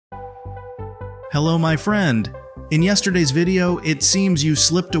Hello, my friend. In yesterday's video, it seems you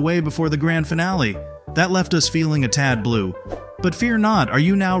slipped away before the grand finale. That left us feeling a tad blue. But fear not, are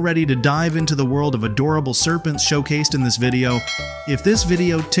you now ready to dive into the world of adorable serpents showcased in this video? If this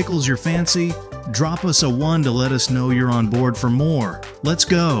video tickles your fancy, drop us a 1 to let us know you're on board for more. Let's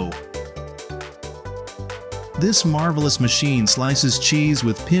go! This marvelous machine slices cheese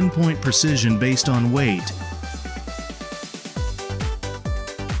with pinpoint precision based on weight.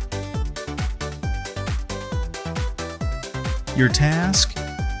 Your task?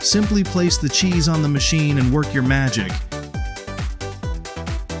 Simply place the cheese on the machine and work your magic.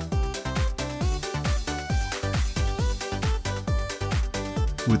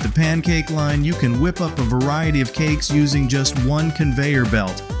 With the pancake line, you can whip up a variety of cakes using just one conveyor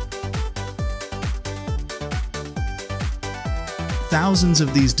belt. Thousands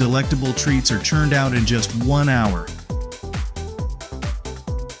of these delectable treats are churned out in just 1 hour.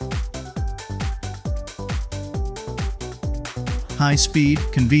 High speed,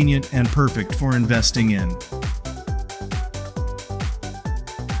 convenient, and perfect for investing in.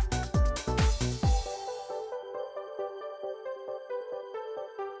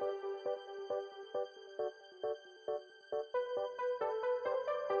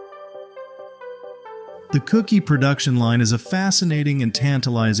 The cookie production line is a fascinating and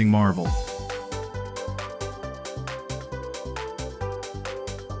tantalizing marvel.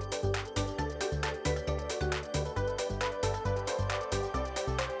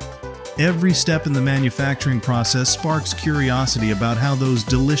 Every step in the manufacturing process sparks curiosity about how those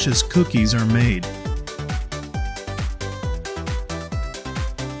delicious cookies are made.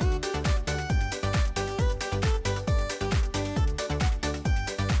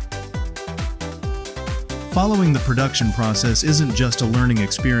 Following the production process isn't just a learning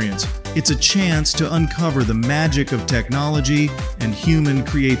experience, it's a chance to uncover the magic of technology and human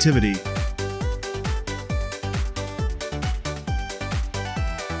creativity.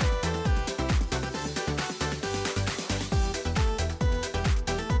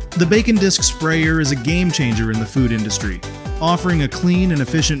 The bacon disc sprayer is a game changer in the food industry, offering a clean and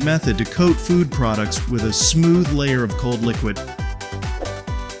efficient method to coat food products with a smooth layer of cold liquid.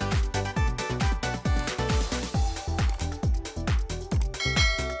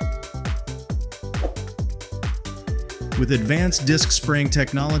 With advanced disc spraying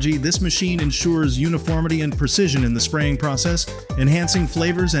technology, this machine ensures uniformity and precision in the spraying process, enhancing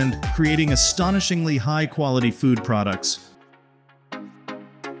flavors and creating astonishingly high-quality food products.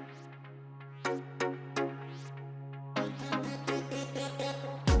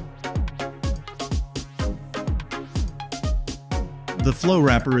 The flow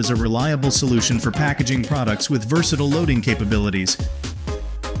wrapper is a reliable solution for packaging products with versatile loading capabilities.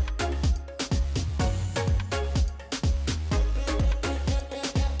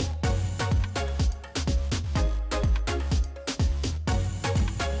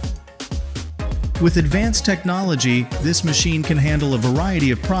 With advanced technology, this machine can handle a variety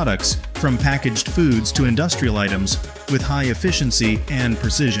of products, from packaged foods to industrial items, with high efficiency and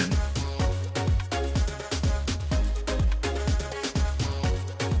precision.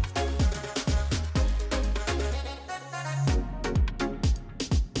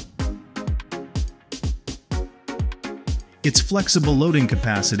 Its flexible loading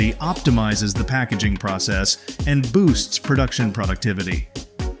capacity optimizes the packaging process and boosts production productivity.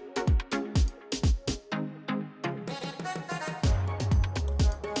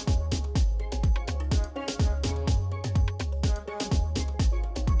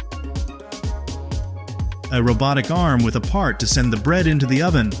 A robotic arm with a part to send the bread into the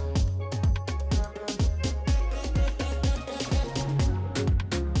oven.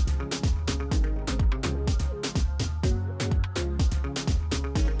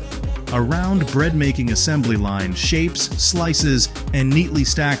 A round bread-making assembly line shapes, slices, and neatly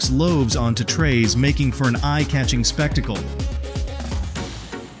stacks loaves onto trays, making for an eye-catching spectacle.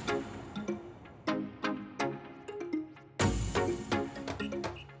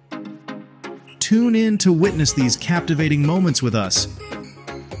 Tune in to witness these captivating moments with us.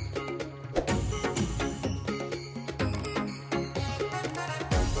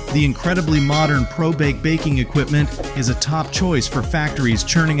 The incredibly modern ProBake baking equipment is a top choice for factories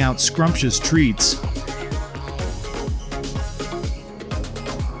churning out scrumptious treats.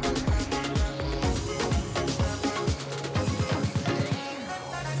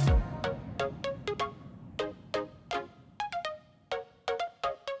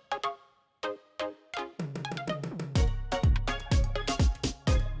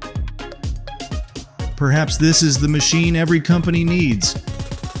 Perhaps this is the machine every company needs.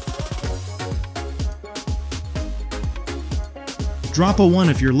 Drop a 1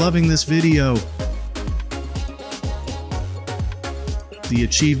 if you're loving this video. The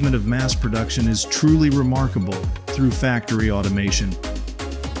achievement of mass production is truly remarkable through factory automation.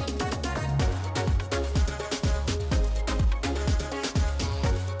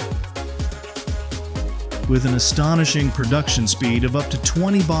 With an astonishing production speed of up to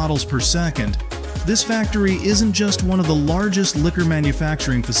 20 bottles per second, this factory isn't just one of the largest liquor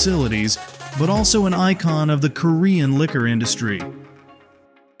manufacturing facilities, but also an icon of the Korean liquor industry.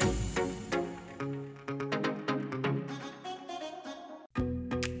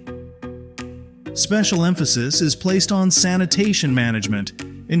 Special emphasis is placed on sanitation management,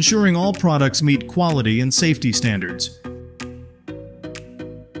 ensuring all products meet quality and safety standards.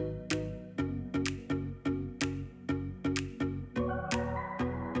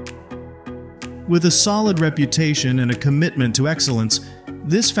 With a solid reputation and a commitment to excellence,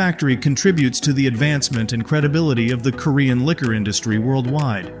 this factory contributes to the advancement and credibility of the Korean liquor industry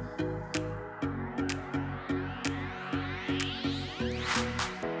worldwide.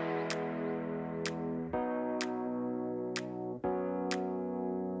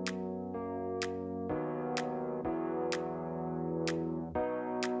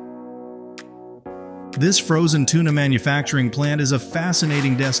 This frozen tuna manufacturing plant is a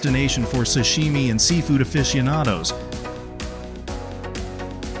fascinating destination for sashimi and seafood aficionados.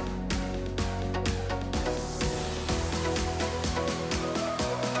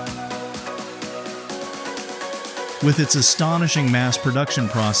 With its astonishing mass production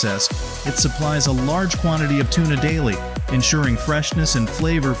process, it supplies a large quantity of tuna daily, ensuring freshness and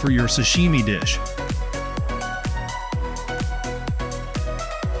flavor for your sashimi dish.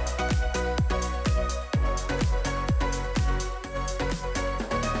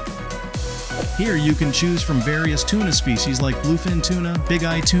 Here you can choose from various tuna species like bluefin tuna,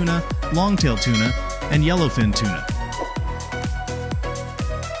 big-eye tuna, longtail tuna, and yellowfin tuna.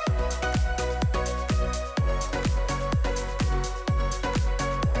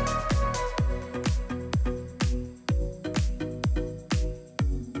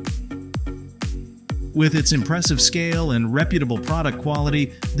 With its impressive scale and reputable product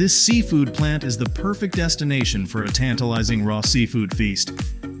quality, this seafood plant is the perfect destination for a tantalizing raw seafood feast.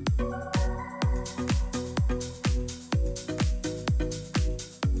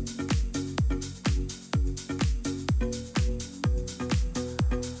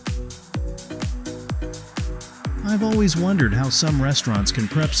 I've always wondered how some restaurants can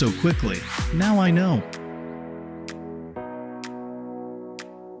prep so quickly. Now I know.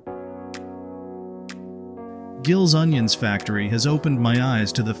 Gill's Onions factory has opened my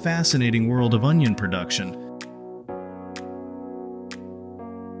eyes to the fascinating world of onion production.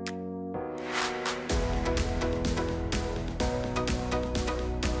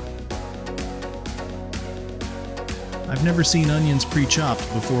 I've never seen onions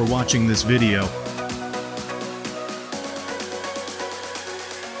pre-chopped before watching this video.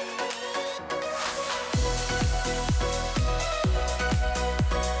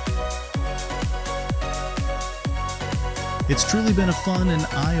 It's truly been a fun and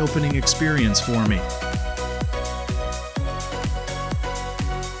eye-opening experience for me.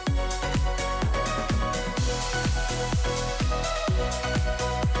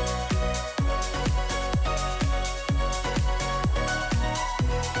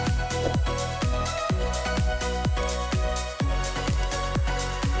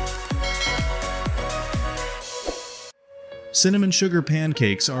 Cinnamon sugar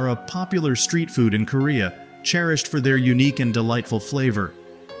pancakes are a popular street food in Korea, cherished for their unique and delightful flavor.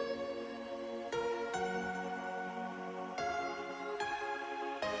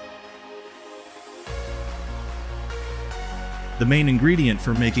 The main ingredient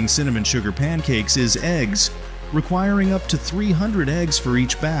for making cinnamon sugar pancakes is eggs, requiring up to 300 eggs for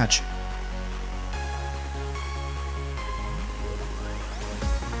each batch.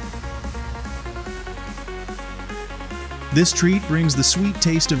 This treat brings the sweet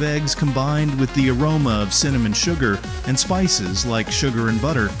taste of eggs combined with the aroma of cinnamon sugar and spices like sugar and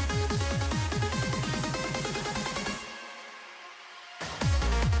butter.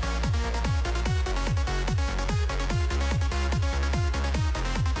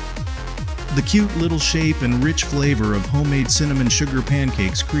 The cute little shape and rich flavor of homemade cinnamon sugar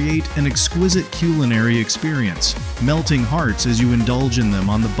pancakes create an exquisite culinary experience, melting hearts as you indulge in them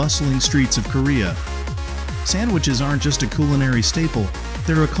on the bustling streets of Korea. Sandwiches aren't just a culinary staple,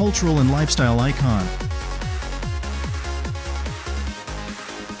 they're a cultural and lifestyle icon.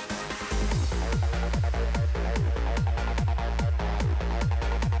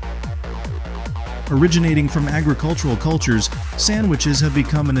 Originating from agricultural cultures, sandwiches have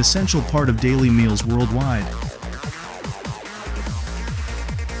become an essential part of daily meals worldwide.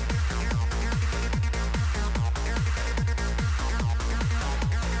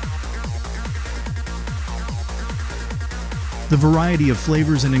 The variety of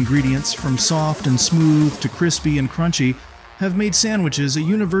flavors and ingredients, from soft and smooth to crispy and crunchy, have made sandwiches a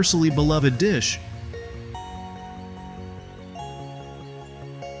universally beloved dish.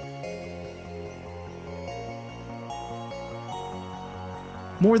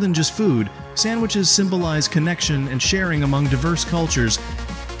 More than just food, sandwiches symbolize connection and sharing among diverse cultures.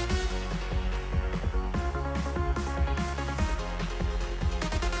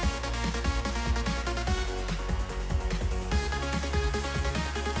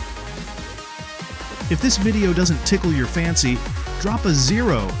 If this video doesn't tickle your fancy, drop a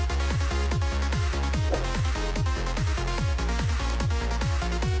 0.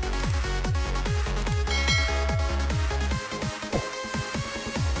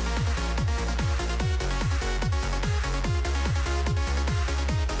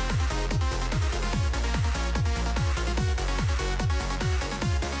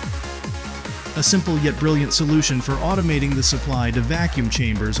 A simple yet brilliant solution for automating the supply to vacuum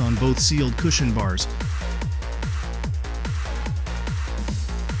chambers on both sealed cushion bars.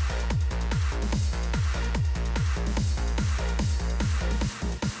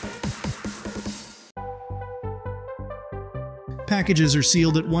 Packages are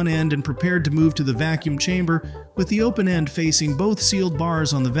sealed at one end and prepared to move to the vacuum chamber, with the open end facing both sealed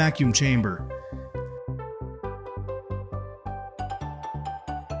bars on the vacuum chamber.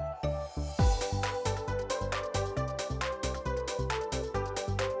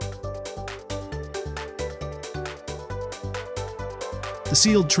 The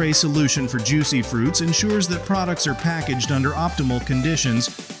sealed tray solution for juicy fruits ensures that products are packaged under optimal conditions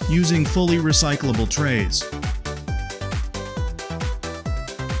using fully recyclable trays.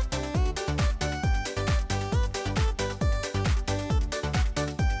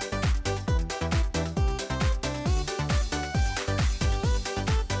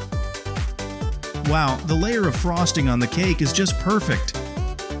 Wow, the layer of frosting on the cake is just perfect.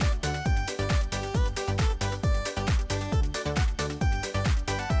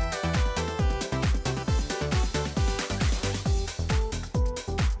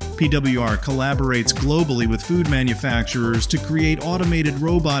 PWR collaborates globally with food manufacturers to create automated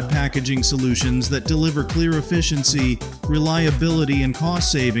robot packaging solutions that deliver clear efficiency, reliability, and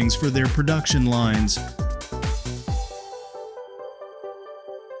cost savings for their production lines.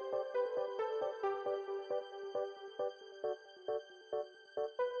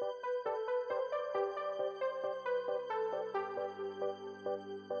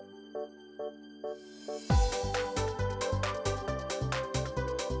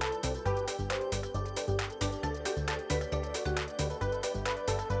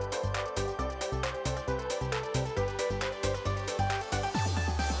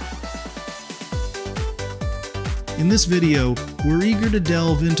 In this video, we're eager to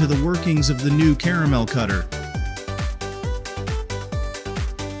delve into the workings of the new caramel cutter.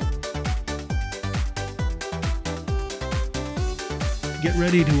 Get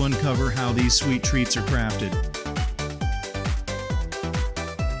ready to uncover how these sweet treats are crafted.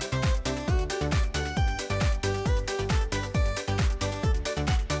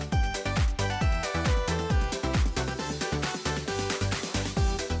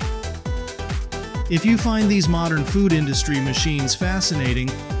 If you find these modern food industry machines fascinating,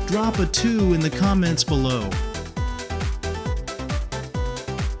 drop a 2 in the comments below.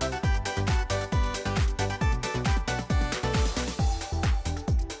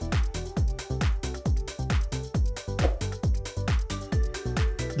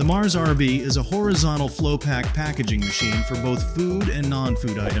 The Mars RB is a horizontal flow pack packaging machine for both food and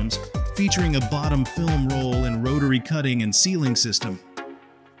non-food items, featuring a bottom film roll and rotary cutting and sealing system.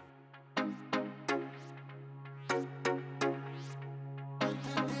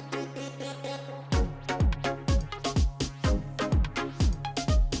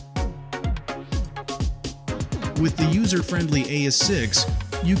 With the user-friendly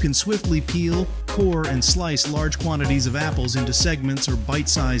AS6, you can swiftly peel, core, and slice large quantities of apples into segments or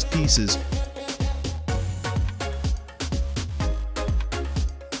bite-sized pieces.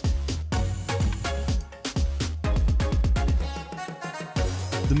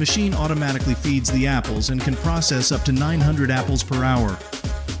 The machine automatically feeds the apples and can process up to 900 apples per hour.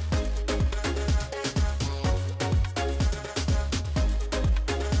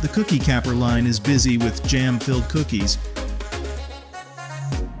 The cookie capper line is busy with jam-filled cookies.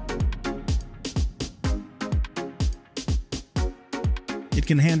 It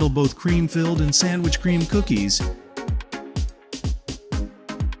can handle both cream-filled and sandwich cream cookies.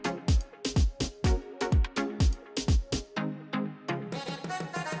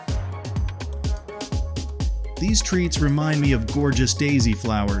 These treats remind me of gorgeous daisy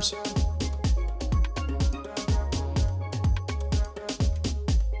flowers.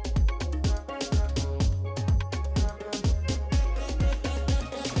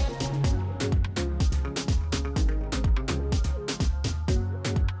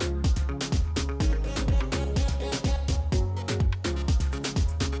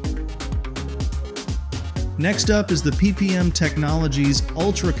 Next up is the PPM Technologies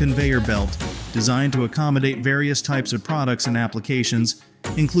Ultra Conveyor Belt, designed to accommodate various types of products and applications,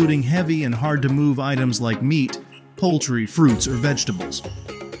 including heavy and hard-to-move items like meat, poultry, fruits, or vegetables.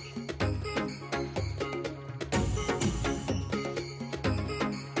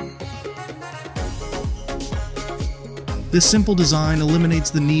 This simple design eliminates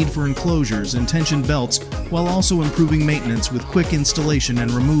the need for enclosures and tension belts while also improving maintenance with quick installation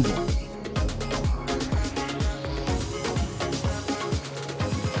and removal.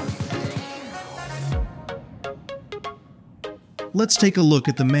 Let's take a look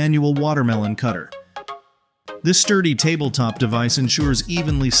at the manual watermelon cutter. This sturdy tabletop device ensures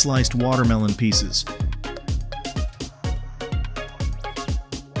evenly sliced watermelon pieces.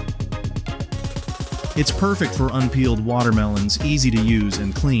 It's perfect for unpeeled watermelons, easy to use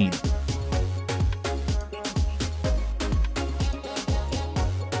and clean.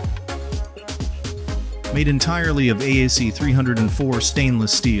 Made entirely of AAC 304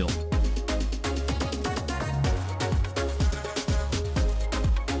 stainless steel.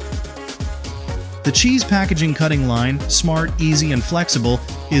 The cheese packaging cutting line, smart, easy, and flexible,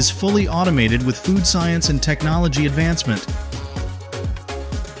 is fully automated with food science and technology advancement.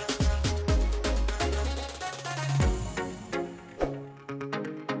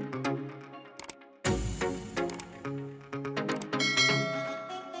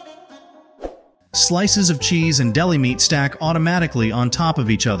 Slices of cheese and deli meat stack automatically on top of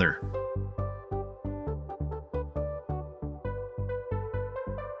each other.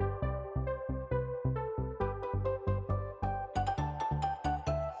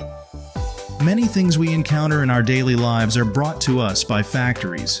 Many things we encounter in our daily lives are brought to us by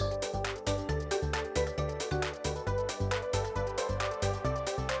factories.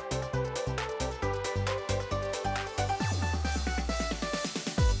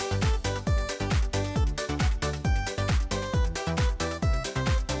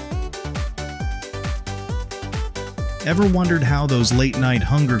 Ever wondered how those late-night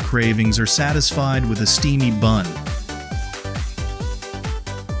hunger cravings are satisfied with a steamy bun?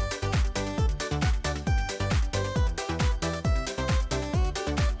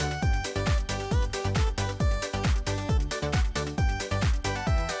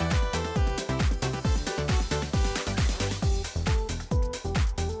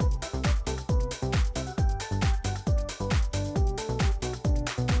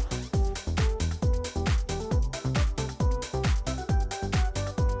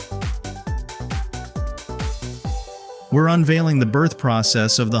 We're unveiling the birth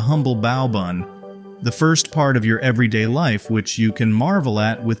process of the humble bao bun, the first part of your everyday life which you can marvel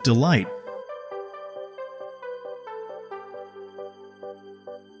at with delight.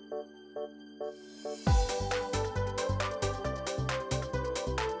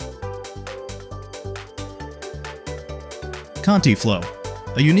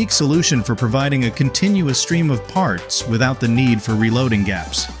 ContiFlow, a unique solution for providing a continuous stream of parts without the need for reloading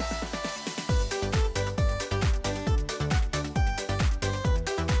gaps.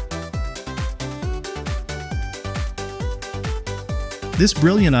 This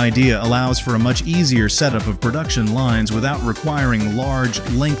brilliant idea allows for a much easier setup of production lines without requiring large,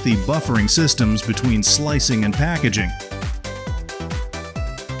 lengthy buffering systems between slicing and packaging.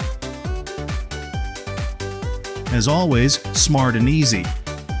 As always, smart and easy.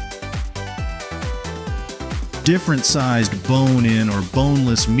 Different sized bone-in or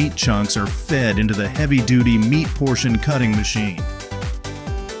boneless meat chunks are fed into the heavy-duty meat portion cutting machine.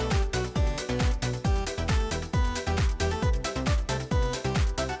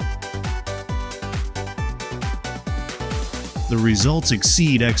 The results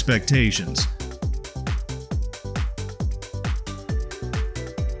exceed expectations.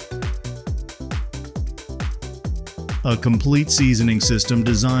 A complete seasoning system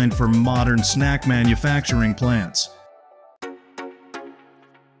designed for modern snack manufacturing plants.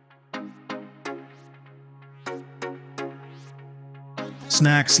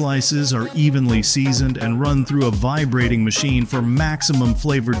 Snack slices are evenly seasoned and run through a vibrating machine for maximum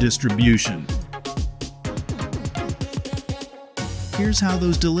flavor distribution. Here's how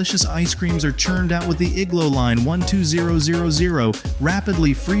those delicious ice creams are churned out with the Igloo line 12000,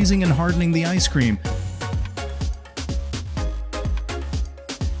 rapidly freezing and hardening the ice cream.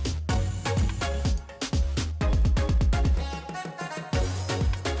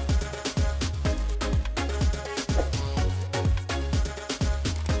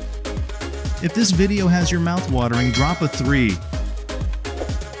 If this video has your mouth watering, drop a 3.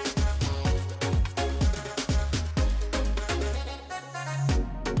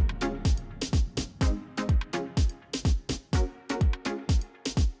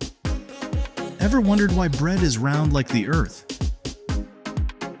 Ever wondered why bread is round like the earth?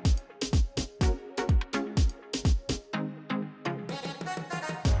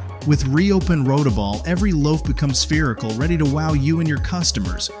 With reopened Rotoball, every loaf becomes spherical, ready to wow you and your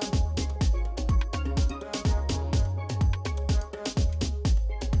customers.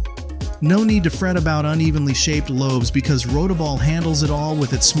 No need to fret about unevenly shaped loaves because Rotoball handles it all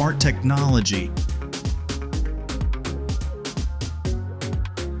with its smart technology.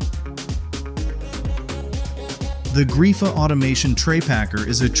 The Grifa Automation Tray Packer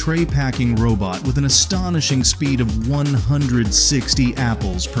is a tray packing robot with an astonishing speed of 160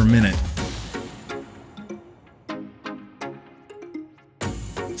 apples per minute.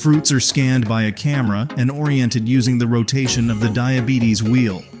 Fruits are scanned by a camera and oriented using the rotation of the diabetes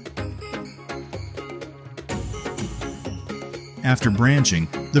wheel. After branching,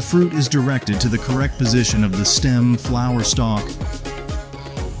 the fruit is directed to the correct position of the stem, flower stalk.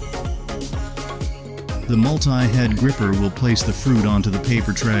 The multi-head gripper will place the fruit onto the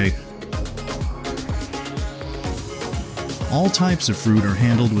paper tray. All types of fruit are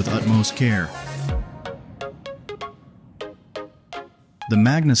handled with utmost care. The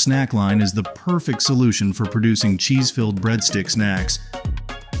Magna snack line is the perfect solution for producing cheese-filled breadstick snacks.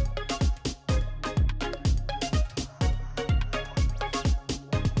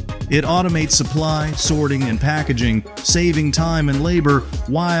 It automates supply, sorting, and packaging, saving time and labor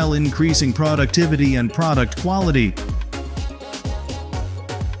while increasing productivity and product quality.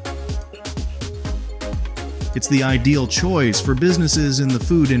 It's the ideal choice for businesses in the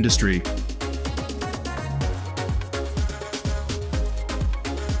food industry.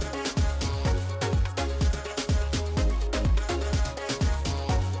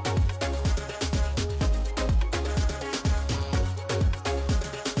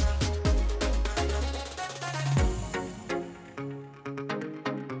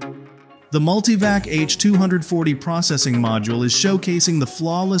 The Multivac H240 processing module is showcasing the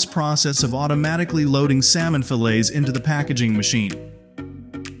flawless process of automatically loading salmon fillets into the packaging machine.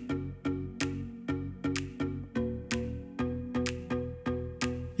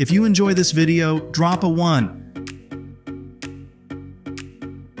 If you enjoy this video, drop a 1.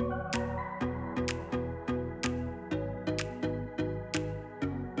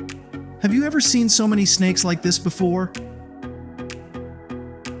 Have you ever seen so many snakes like this before?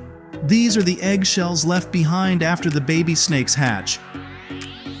 These are the eggshells left behind after the baby snakes hatch.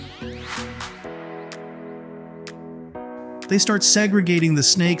 They start segregating the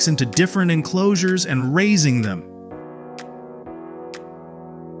snakes into different enclosures and raising them.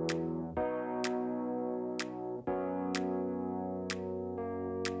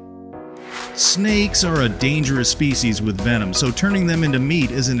 Snakes are a dangerous species with venom, so turning them into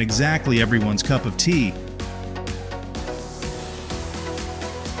meat isn't exactly everyone's cup of tea.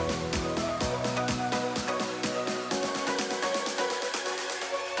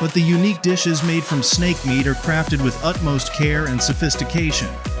 But the unique dishes made from snake meat are crafted with utmost care and sophistication.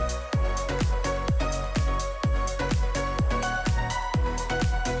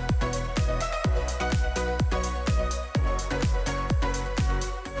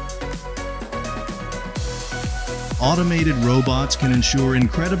 Automated robots can ensure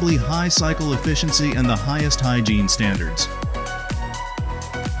incredibly high cycle efficiency and the highest hygiene standards.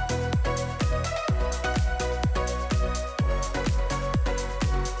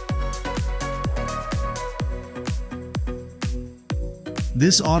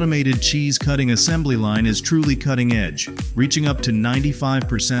 This automated cheese cutting assembly line is truly cutting edge, reaching up to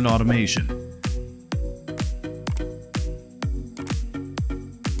 95% automation.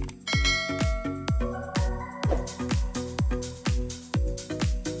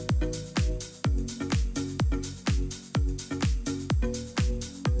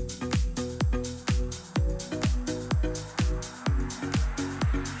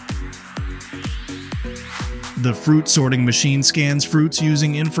 The fruit sorting machine scans fruits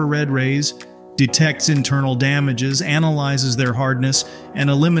using infrared rays, detects internal damages, analyzes their hardness, and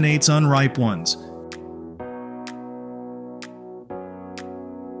eliminates unripe ones.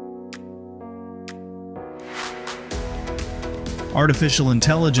 Artificial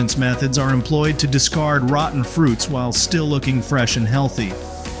intelligence methods are employed to discard rotten fruits while still looking fresh and healthy.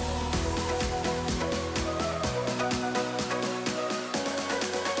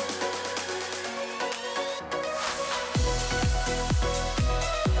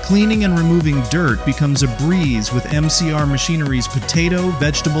 Cleaning and removing dirt becomes a breeze with MCR Machinery's potato,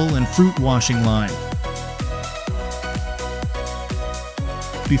 vegetable, and fruit washing line.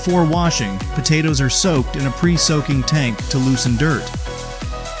 Before washing, potatoes are soaked in a pre-soaking tank to loosen dirt.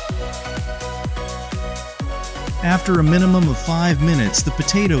 After a minimum of 5 minutes, the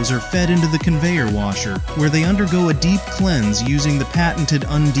potatoes are fed into the conveyor washer, where they undergo a deep cleanse using the patented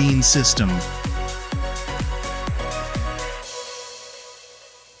Undine system.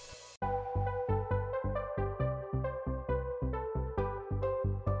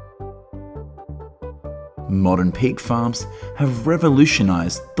 Modern pig farms have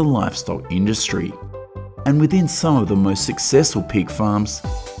revolutionized the livestock industry, and within some of the most successful pig farms,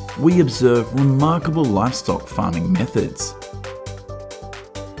 we observe remarkable livestock farming methods.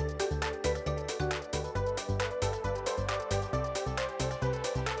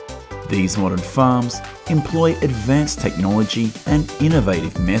 These modern farms employ advanced technology and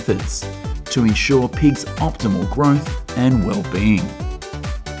innovative methods to ensure pigs' optimal growth and well-being.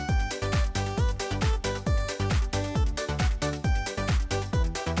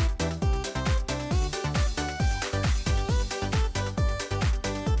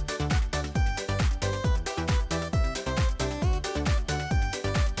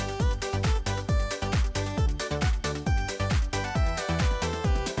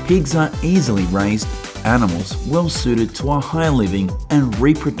 Pigs are easily raised animals well suited to a high living and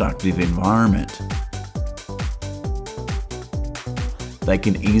reproductive environment. They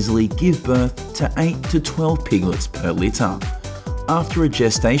can easily give birth to 8 to 12 piglets per litter after a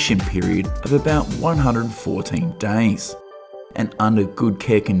gestation period of about 114 days. And under good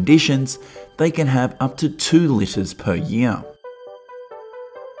care conditions, they can have up to 2 litters per year.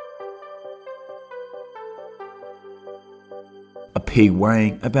 A pig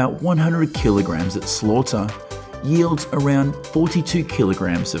weighing about 100 kilograms at slaughter yields around 42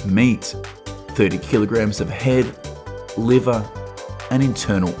 kilograms of meat, 30 kilograms of head, liver, and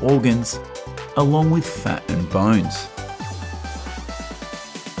internal organs, along with fat and bones.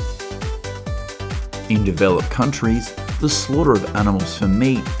 In developed countries, the slaughter of animals for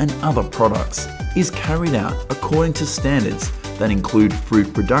meat and other products is carried out according to standards that include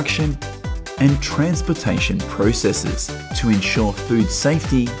food production and transportation processes to ensure food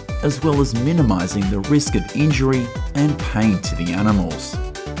safety, as well as minimizing the risk of injury and pain to the animals.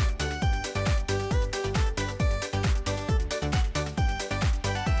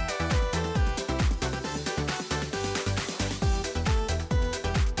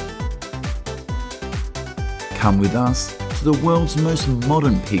 Come with us to the world's most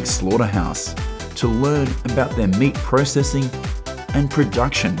modern pig slaughterhouse to learn about their meat processing and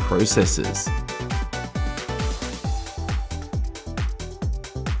production processes.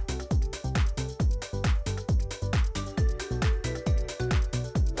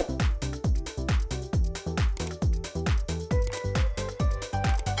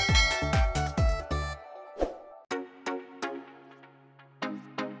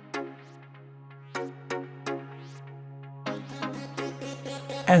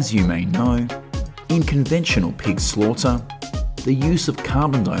 As you may know, in conventional pig slaughter, the use of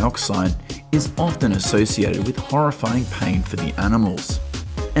carbon dioxide is often associated with horrifying pain for the animals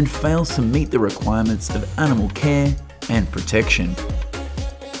and fails to meet the requirements of animal care and protection.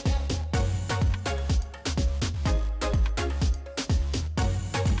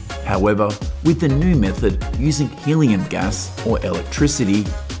 However, with the new method using helium gas or electricity,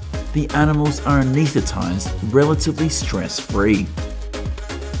 the animals are anaesthetized relatively stress-free.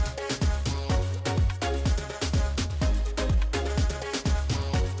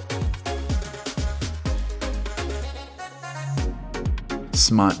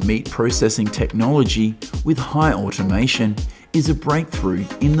 Smart meat processing technology with high automation is a breakthrough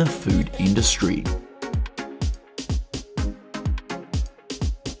in the food industry.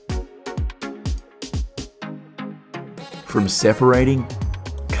 From separating,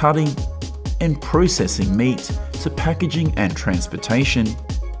 cutting, and processing meat to packaging and transportation,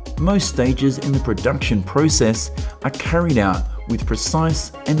 most stages in the production process are carried out with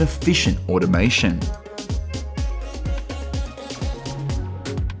precise and efficient automation.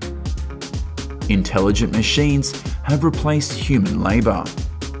 Intelligent machines have replaced human labour,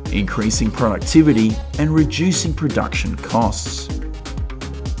 increasing productivity and reducing production costs.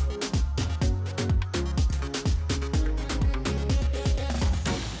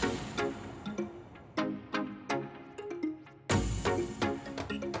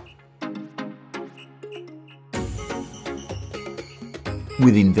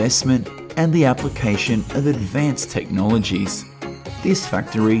 With investment and the application of advanced technologies, this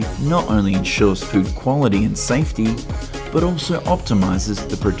factory not only ensures food quality and safety, but also optimizes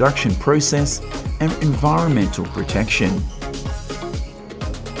the production process and environmental protection.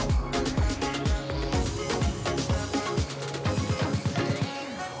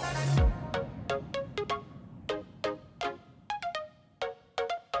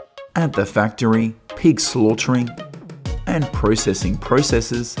 At the factory, Pig slaughtering and processing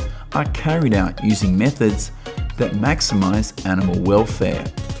processes are carried out using methods that maximize animal welfare.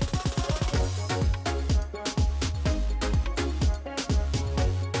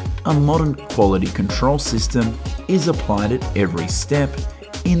 A modern quality control system is applied at every step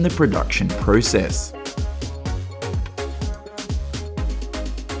in the production process.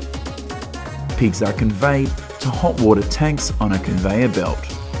 Pigs are conveyed to hot water tanks on a conveyor belt.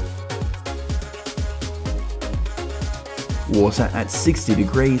 Water at 60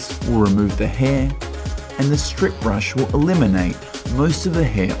 degrees will remove the hair, and the strip brush will eliminate most of the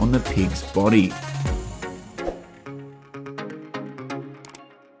hair on the pig's body.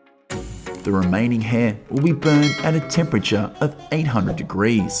 The remaining hair will be burned at a temperature of 800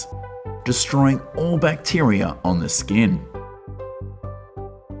 degrees, destroying all bacteria on the skin.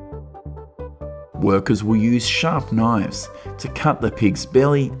 Workers will use sharp knives to cut the pig's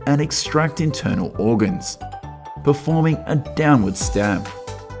belly and extract internal organs, performing a downward stab,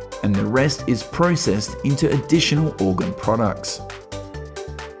 and the rest is processed into additional organ products.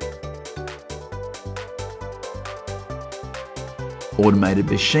 Automated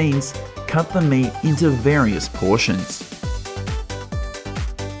machines cut the meat into various portions.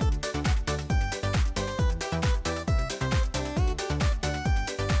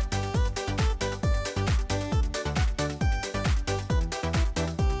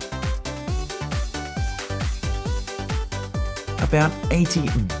 About 80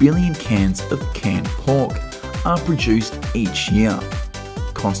 billion cans of canned pork are produced each year,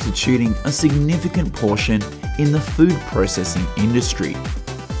 constituting a significant portion in the food processing industry.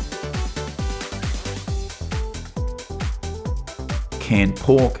 Canned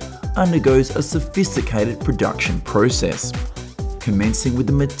pork undergoes a sophisticated production process, commencing with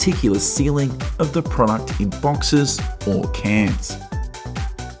the meticulous sealing of the product in boxes or cans.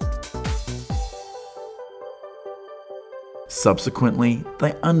 Subsequently,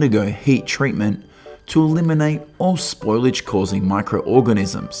 they undergo heat treatment to eliminate all spoilage-causing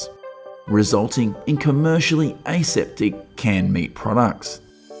microorganisms, resulting in commercially aseptic canned meat products.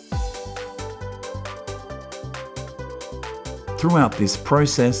 Throughout this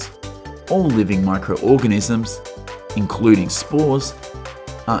process, all living microorganisms, including spores,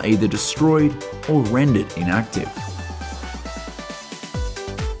 are either destroyed or rendered inactive.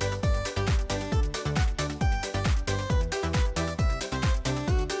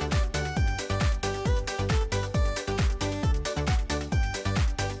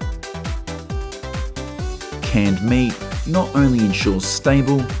 Canned meat not only ensures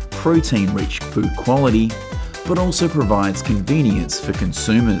stable, protein-rich food quality, but also provides convenience for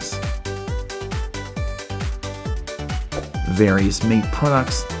consumers. Various meat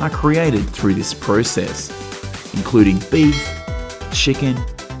products are created through this process, including beef, chicken,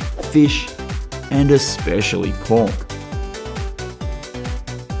 fish, and especially pork.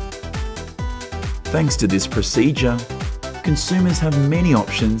 Thanks to this procedure, consumers have many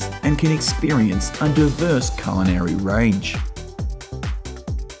options and can experience a diverse culinary range.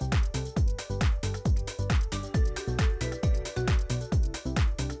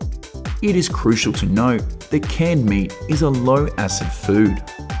 It is crucial to note that canned meat is a low-acid food,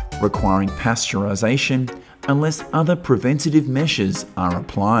 requiring pasteurization unless other preventative measures are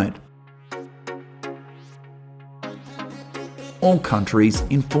applied. All countries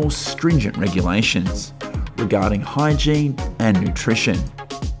enforce stringent regulations regarding hygiene and nutrition,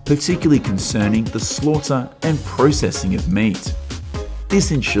 particularly concerning the slaughter and processing of meat.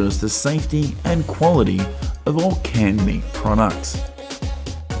 This ensures the safety and quality of all canned meat products.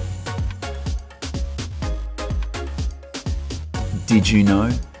 Did you know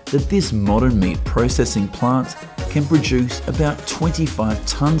that this modern meat processing plant can produce about 25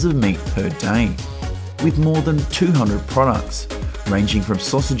 tons of meat per day, with more than 200 products, ranging from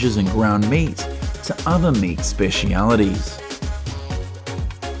sausages and ground meat to other meat specialities.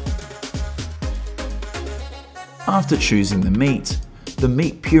 After choosing the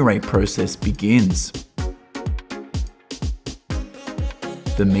meat puree process begins.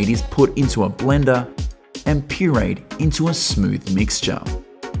 The meat is put into a blender and pureed into a smooth mixture.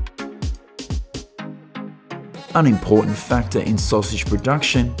 An important factor in sausage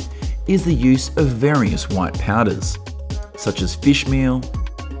production is the use of various white powders, such as fish meal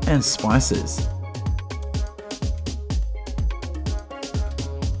and spices.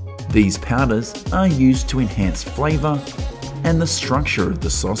 These powders are used to enhance flavour and the structure of the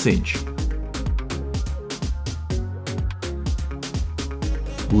sausage.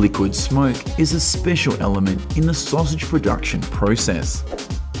 Liquid smoke is a special element in the sausage production process.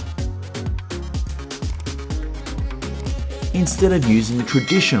 instead of using the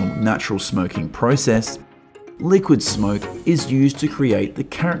traditional natural smoking process, liquid smoke is used to create the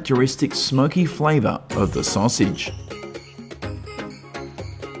characteristic smoky flavour of the sausage.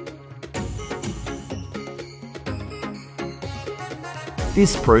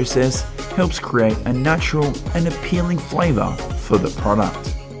 This process helps create a natural and appealing flavour for the product.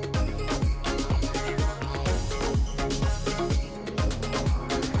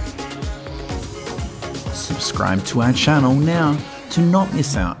 Subscribe to our channel now to not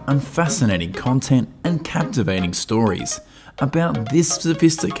miss out on fascinating content and captivating stories about this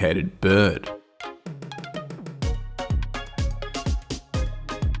sophisticated bird.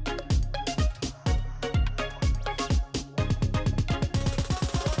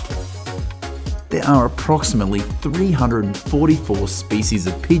 There are approximately 344 species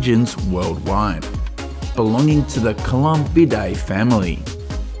of pigeons worldwide, belonging to the Columbidae family.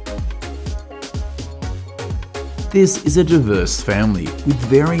 This is a diverse family with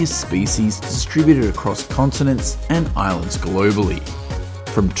various species distributed across continents and islands globally,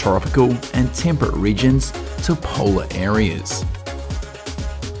 from tropical and temperate regions to polar areas.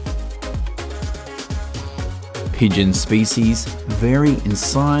 Pigeon species vary in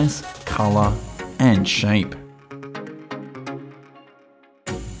size, colour, and shape.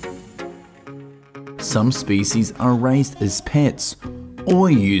 Some species are raised as pets or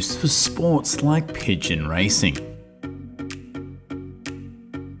used for sports like pigeon racing.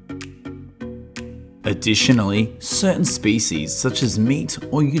 Additionally, certain species such as meat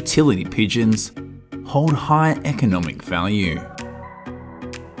or utility pigeons hold high economic value.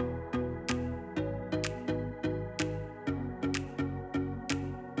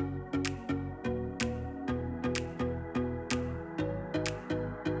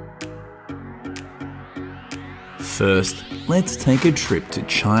 First, let's take a trip to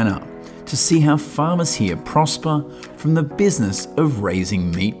China to see how farmers here prosper from the business of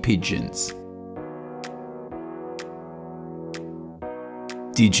raising meat pigeons.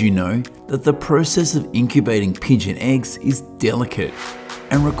 Did you know that the process of incubating pigeon eggs is delicate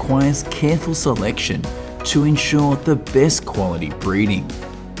and requires careful selection to ensure the best quality breeding?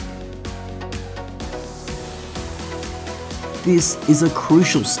 This is a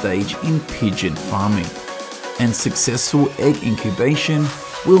crucial stage in pigeon farming, and successful egg incubation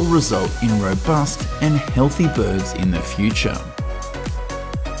will result in robust and healthy birds in the future.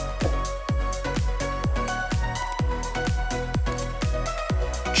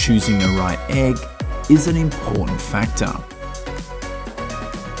 Choosing the right egg is an important factor.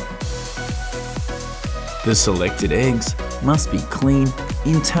 The selected eggs must be clean,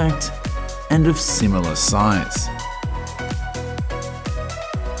 intact, and of similar size.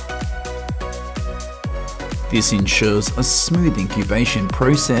 This ensures a smooth incubation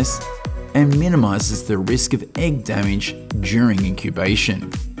process and minimizes the risk of egg damage during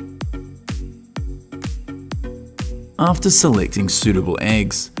incubation. After selecting suitable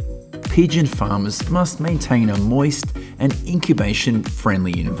eggs, pigeon farmers must maintain a moist and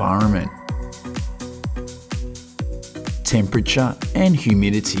incubation-friendly environment. Temperature and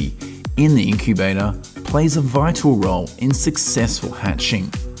humidity in the incubator plays a vital role in successful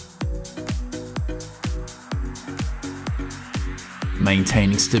hatching.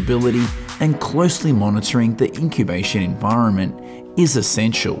 Maintaining stability and closely monitoring the incubation environment is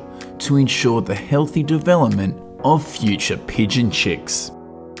essential to ensure the healthy development of future pigeon chicks.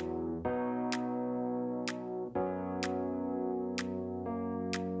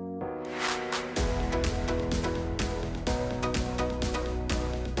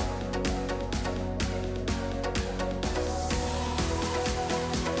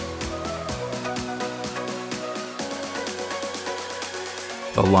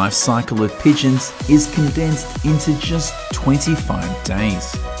 The life cycle of pigeons is condensed into just 25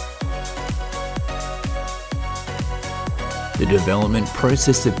 days. The development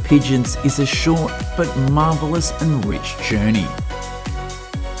process of pigeons is a short but marvelous and rich journey.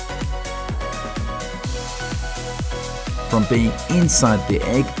 From being inside the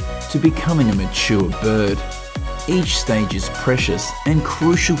egg to becoming a mature bird, each stage is precious and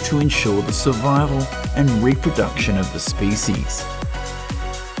crucial to ensure the survival and reproduction of the species.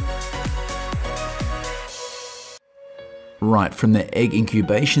 Right from the egg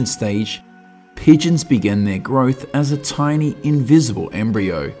incubation stage, pigeons begin their growth as a tiny, invisible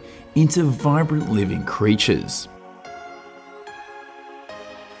embryo into vibrant living creatures.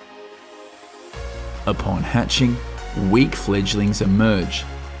 Upon hatching, weak fledglings emerge,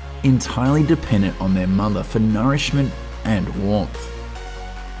 entirely dependent on their mother for nourishment and warmth.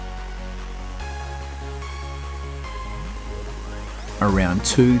 Around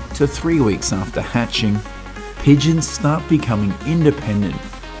 2 to 3 weeks after hatching, pigeons start becoming independent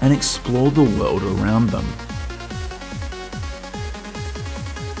and explore the world around them.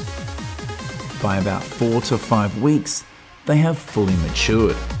 By about 4 to 5 weeks, they have fully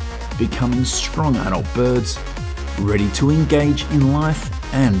matured, becoming strong adult birds, ready to engage in life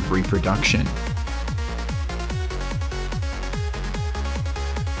and reproduction.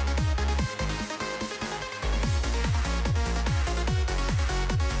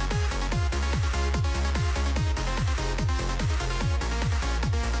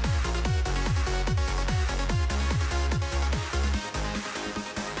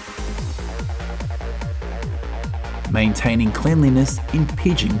 Maintaining cleanliness in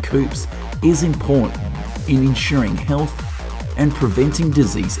pigeon coops is important in ensuring health and preventing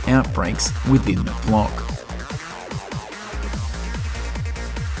disease outbreaks within the flock.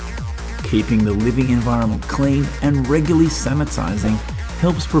 Keeping the living environment clean and regularly sanitizing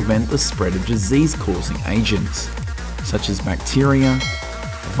helps prevent the spread of disease-causing agents, such as bacteria,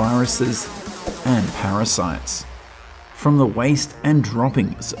 viruses, and parasites, from the waste and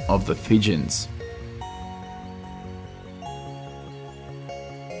droppings of the pigeons.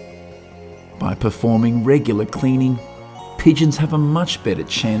 By performing regular cleaning, pigeons have a much better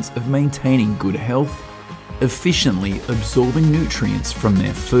chance of maintaining good health, efficiently absorbing nutrients from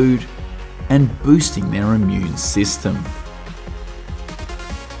their food, and boosting their immune system.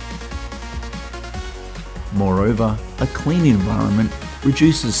 Moreover, a clean environment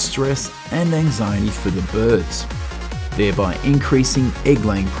reduces stress and anxiety for the birds, thereby increasing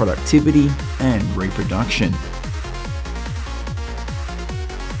egg-laying productivity and reproduction.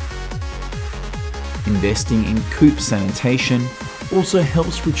 Investing in coop sanitation also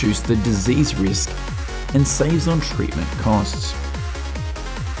helps reduce the disease risk and saves on treatment costs.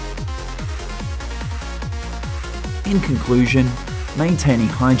 In conclusion, maintaining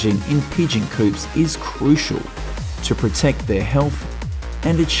hygiene in pigeon coops is crucial to protect their health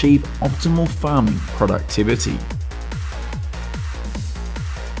and achieve optimal farming productivity.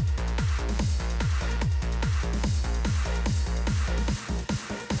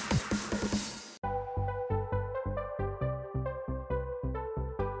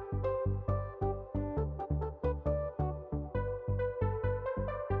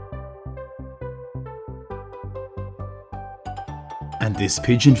 At this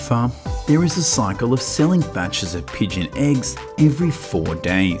pigeon farm, there is a cycle of selling batches of pigeon eggs every 4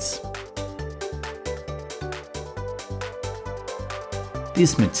 days.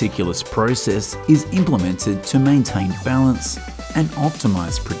 This meticulous process is implemented to maintain balance and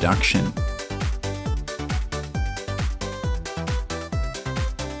optimize production.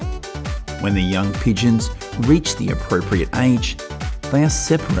 When the young pigeons reach the appropriate age, they are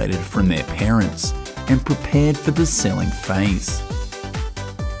separated from their parents and prepared for the selling phase.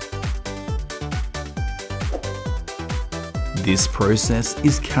 This process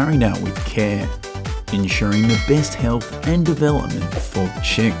is carried out with care, ensuring the best health and development for the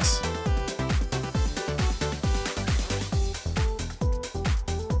chicks.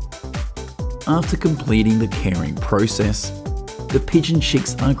 After completing the caring process, the pigeon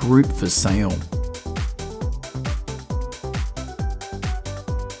chicks are grouped for sale.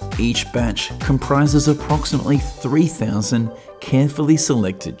 Each batch comprises approximately 3,000 carefully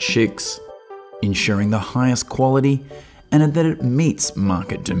selected chicks, ensuring the highest quality and that it meets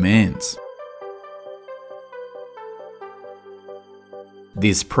market demands.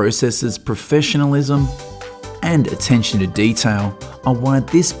 This process's professionalism and attention to detail are why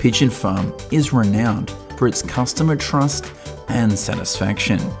this pigeon farm is renowned for its customer trust and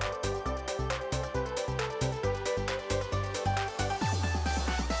satisfaction.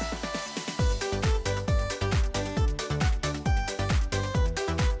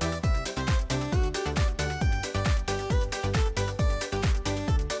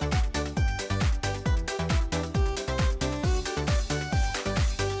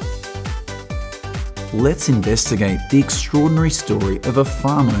 Let's investigate the extraordinary story of a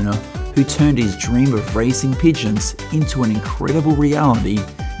farm owner who turned his dream of raising pigeons into an incredible reality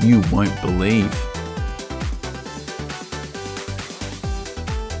you won't believe.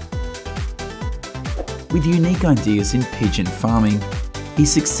 With unique ideas in pigeon farming, he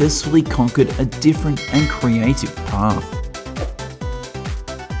successfully conquered a different and creative path.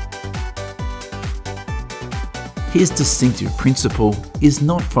 His distinctive principle is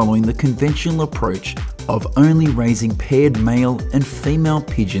not following the conventional approach of only raising paired male and female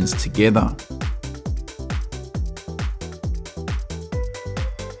pigeons together.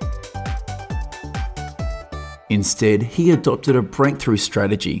 Instead, he adopted a breakthrough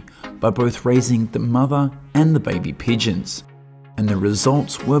strategy by both raising the mother and the baby pigeons, and the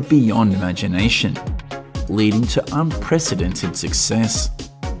results were beyond imagination. leading to unprecedented success.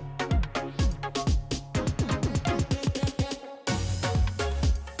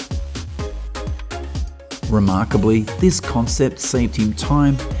 Remarkably, this concept saved him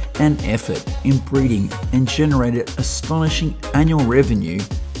time and effort in breeding and generated astonishing annual revenue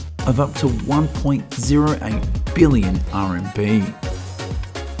of up to 1.08 billion RMB.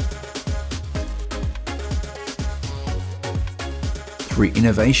 Through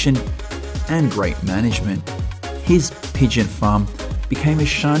innovation and great management, his pigeon farm became a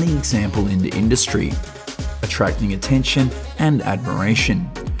shining example in the industry, attracting attention and admiration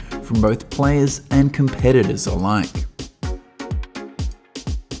from both players and competitors alike.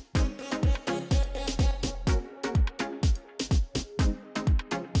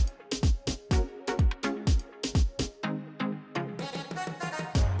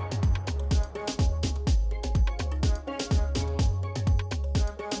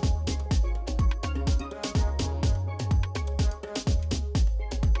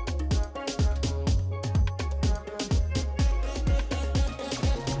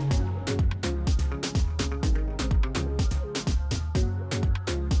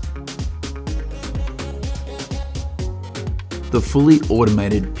 The fully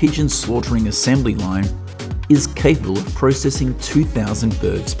automated pigeon slaughtering assembly line is capable of processing 2,000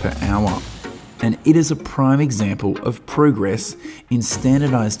 birds per hour, and it is a prime example of progress in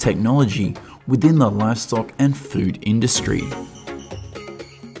standardized technology within the livestock and food industry.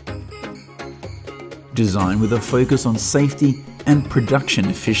 Designed with a focus on safety and production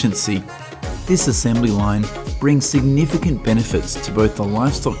efficiency, this assembly line brings significant benefits to both the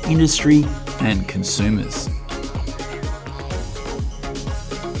livestock industry and consumers.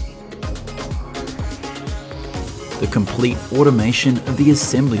 The complete automation of the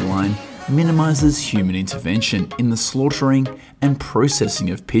assembly line minimizes human intervention in the slaughtering and processing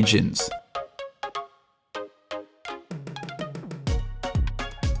of pigeons.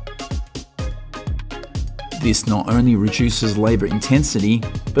 This not only reduces labor intensity,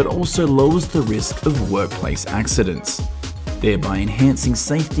 but also lowers the risk of workplace accidents, thereby enhancing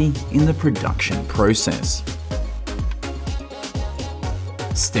safety in the production process.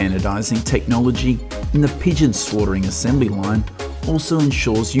 Standardizing technology in the pigeon slaughtering assembly line also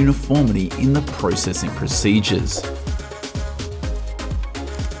ensures uniformity in the processing procedures.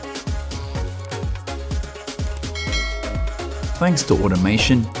 Thanks to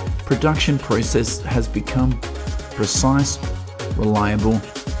automation, production process has become precise, reliable,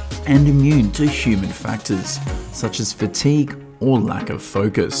 and immune to human factors such as fatigue or lack of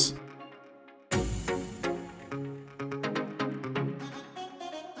focus.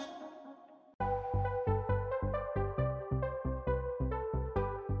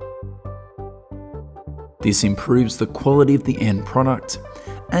 This improves the quality of the end product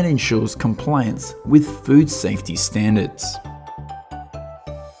and ensures compliance with food safety standards.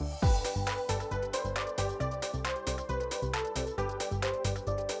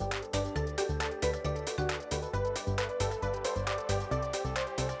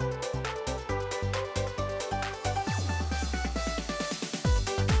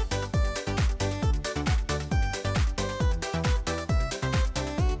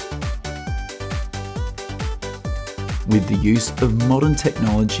 With the use of modern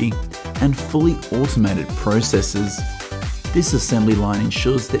technology and fully automated processes, this assembly line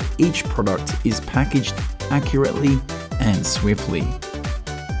ensures that each product is packaged accurately and swiftly.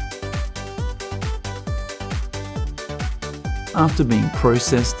 After being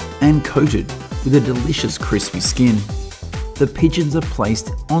processed and coated with a delicious crispy skin, the pigeons are placed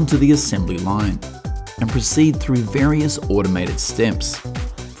onto the assembly line and proceed through various automated steps,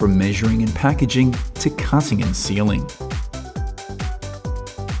 from measuring and packaging to cutting and sealing.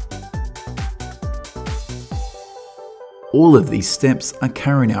 All of these steps are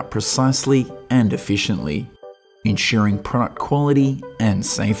carried out precisely and efficiently, ensuring product quality and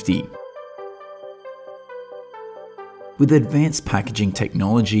safety. With advanced packaging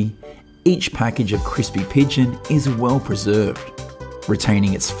technology, each package of crispy pigeon is well preserved,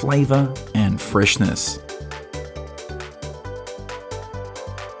 retaining its flavour and freshness.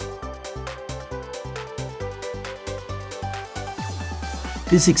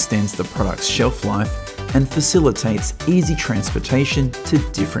 This extends the product's shelf life and facilitates easy transportation to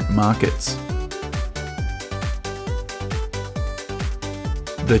different markets.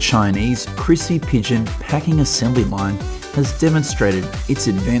 The Chinese crispy pigeon packing assembly line has demonstrated its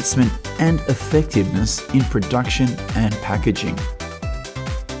advancement and effectiveness in production and packaging.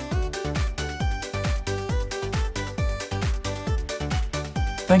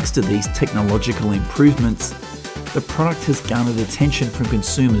 Thanks to these technological improvements, the product has garnered attention from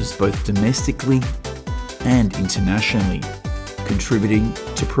consumers both domestically and internationally, contributing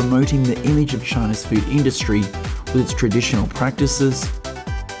to promoting the image of China's food industry with its traditional practices,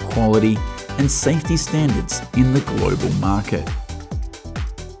 quality, and safety standards in the global market.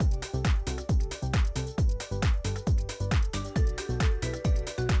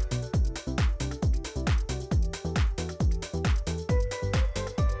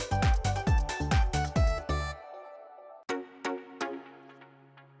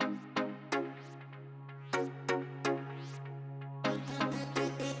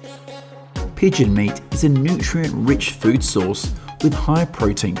 Pigeon meat is a nutrient-rich food source with high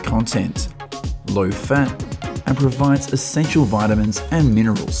protein content, low fat, and provides essential vitamins and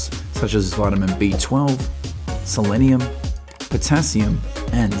minerals such as vitamin B12, selenium, potassium,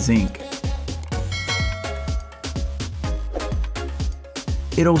 and zinc.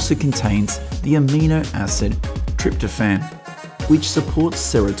 It also contains the amino acid tryptophan, which supports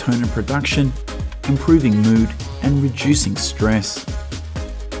serotonin production, improving mood and reducing stress.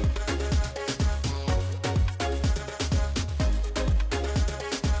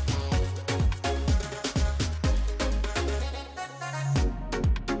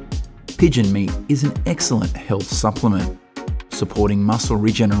 Pigeon meat is an excellent health supplement, supporting muscle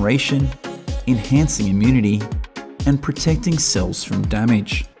regeneration, enhancing immunity, and protecting cells from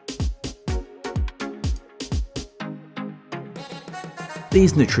damage.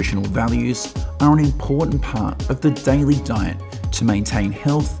 These nutritional values are an important part of the daily diet to maintain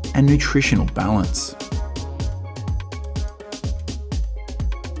health and nutritional balance.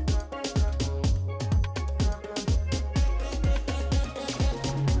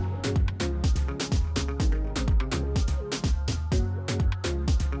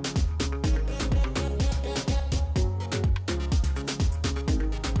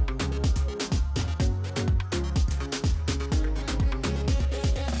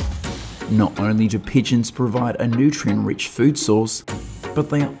 Not only do pigeons provide a nutrient-rich food source, but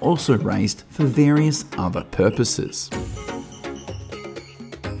they are also raised for various other purposes.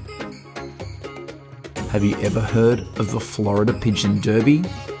 Have you ever heard of the Florida Pigeon Derby?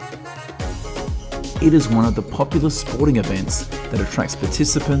 It is one of the popular sporting events that attracts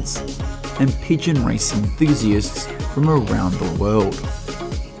participants and pigeon race enthusiasts from around the world.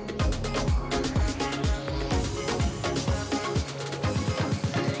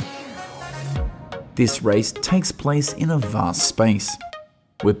 This race takes place in a vast space,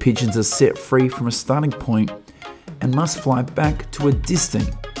 where pigeons are set free from a starting point and must fly back to a distant,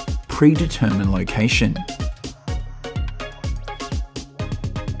 predetermined location.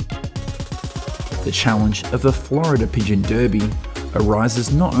 The challenge of the Florida Pigeon Derby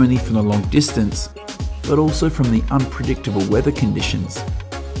arises not only from the long distance, but also from the unpredictable weather conditions,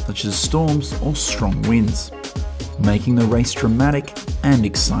 such as storms or strong winds, making the race dramatic and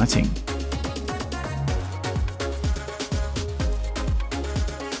exciting.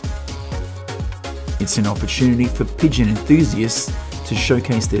 It's an opportunity for pigeon enthusiasts to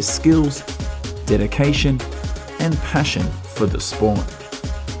showcase their skills, dedication, and passion for the sport.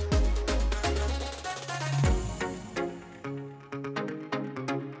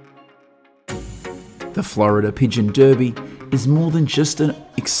 The Florida Pigeon Derby is more than just an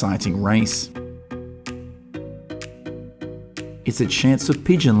exciting race. It's a chance for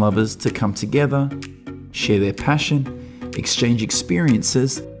pigeon lovers to come together, share their passion, exchange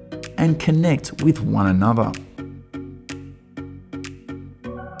experiences, and connect with one another.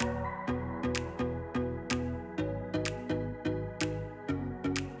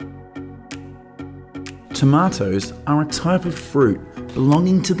 Tomatoes are a type of fruit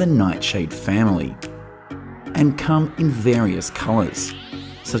belonging to the nightshade family and come in various colours,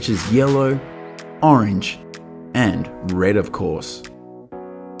 such as yellow, orange, and red, of course.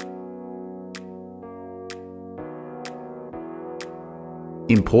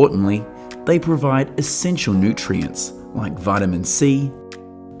 Importantly, they provide essential nutrients like vitamin C,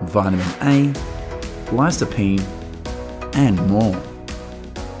 vitamin A, lycopene, and more.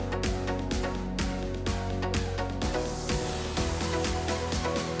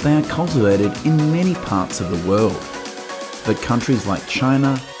 They are cultivated in many parts of the world, but countries like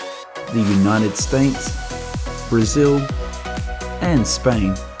China, the United States, Brazil, and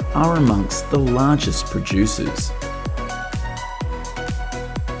Spain are amongst the largest producers.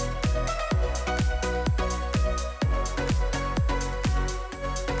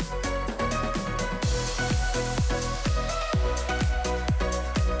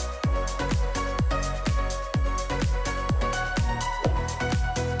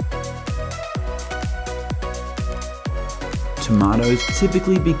 Tomatoes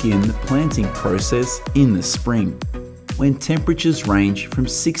typically begin the planting process in the spring, when temperatures range from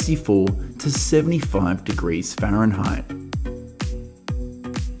 64 to 75 degrees Fahrenheit.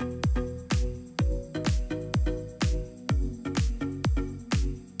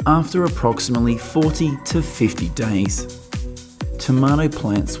 After approximately 40 to 50 days, tomato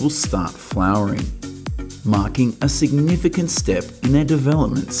plants will start flowering, marking a significant step in their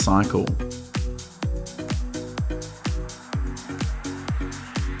development cycle.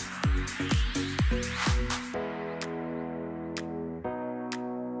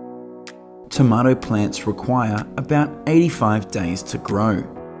 Tomato plants require about 85 days to grow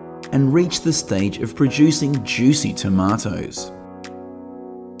and reach the stage of producing juicy tomatoes.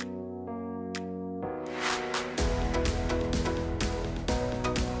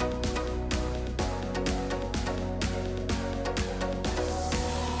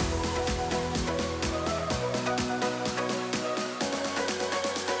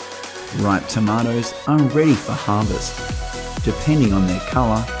 Ripe tomatoes are ready for harvest, depending on their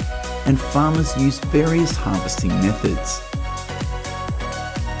colour, and farmers use various harvesting methods.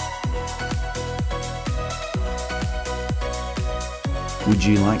 Would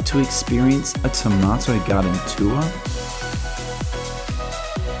you like to experience a tomato garden tour?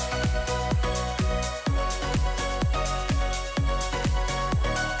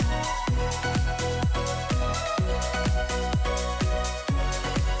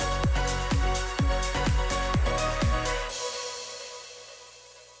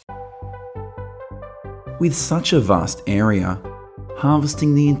 With such a vast area,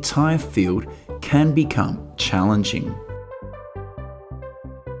 harvesting the entire field can become challenging.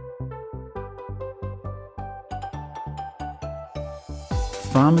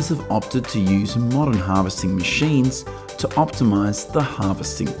 Farmers have opted to use modern harvesting machines to optimize the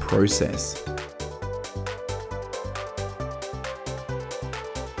harvesting process.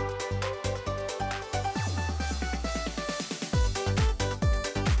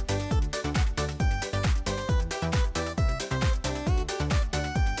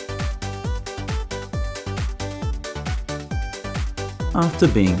 After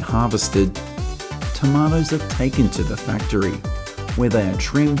being harvested, tomatoes are taken to the factory, where they are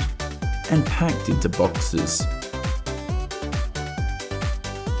trimmed and packed into boxes.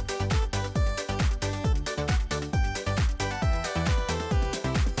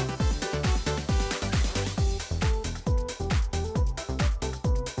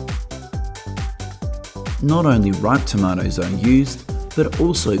 Not only ripe tomatoes are used, but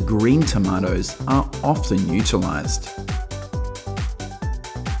also green tomatoes are often utilised.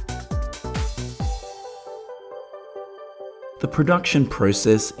 The production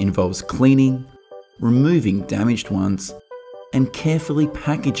process involves cleaning, removing damaged ones, and carefully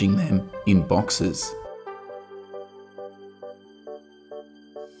packaging them in boxes.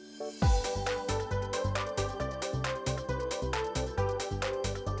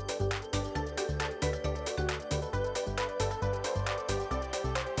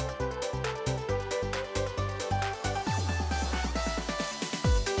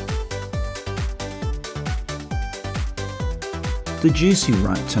 The juicy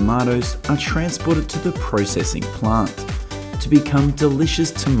ripe tomatoes are transported to the processing plant to become delicious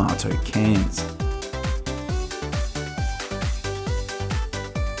tomato cans.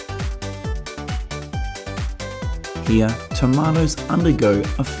 Here, tomatoes undergo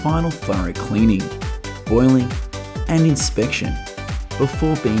a final thorough cleaning, boiling, and inspection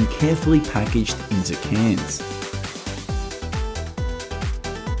before being carefully packaged into cans.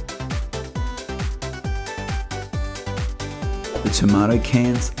 The tomato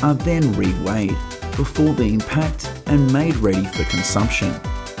cans are then reweighed before being packed and made ready for consumption.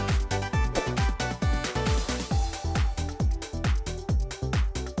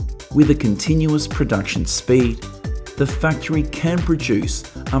 With a continuous production speed, the factory can produce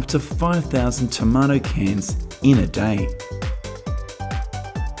up to 5,000 tomato cans in a day.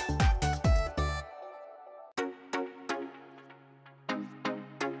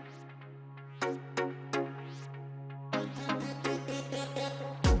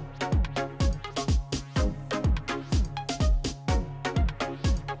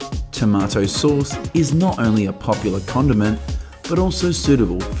 Tomato sauce is not only a popular condiment, but also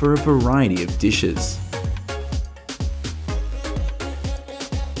suitable for a variety of dishes.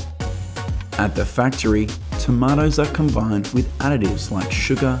 At the factory, tomatoes are combined with additives like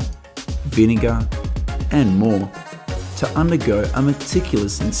sugar, vinegar, and more to undergo a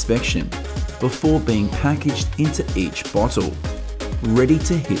meticulous inspection before being packaged into each bottle, ready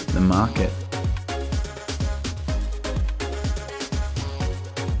to hit the market.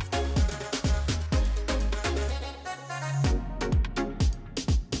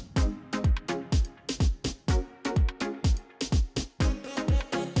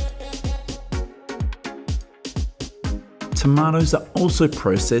 tomatoes are also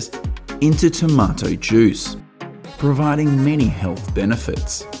processed into tomato juice, providing many health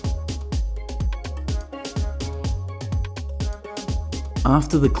benefits.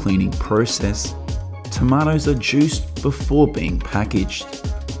 After the cleaning process, tomatoes are juiced before being packaged.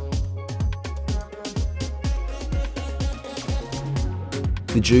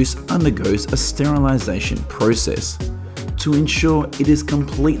 The juice undergoes a sterilization process to ensure it is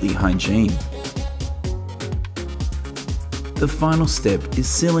completely hygiene. The final step is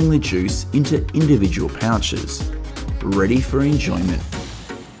sealing the juice into individual pouches, ready for enjoyment.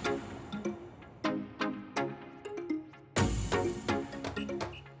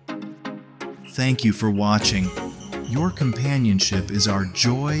 Thank you for watching. Your companionship is our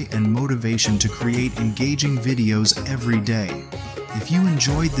joy and motivation to create engaging videos every day. If you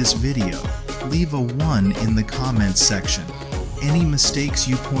enjoyed this video, leave a 1 in the comments section. Any mistakes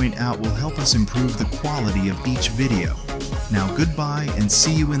you point out will help us improve the quality of each video. Now goodbye and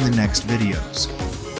see you in the next videos.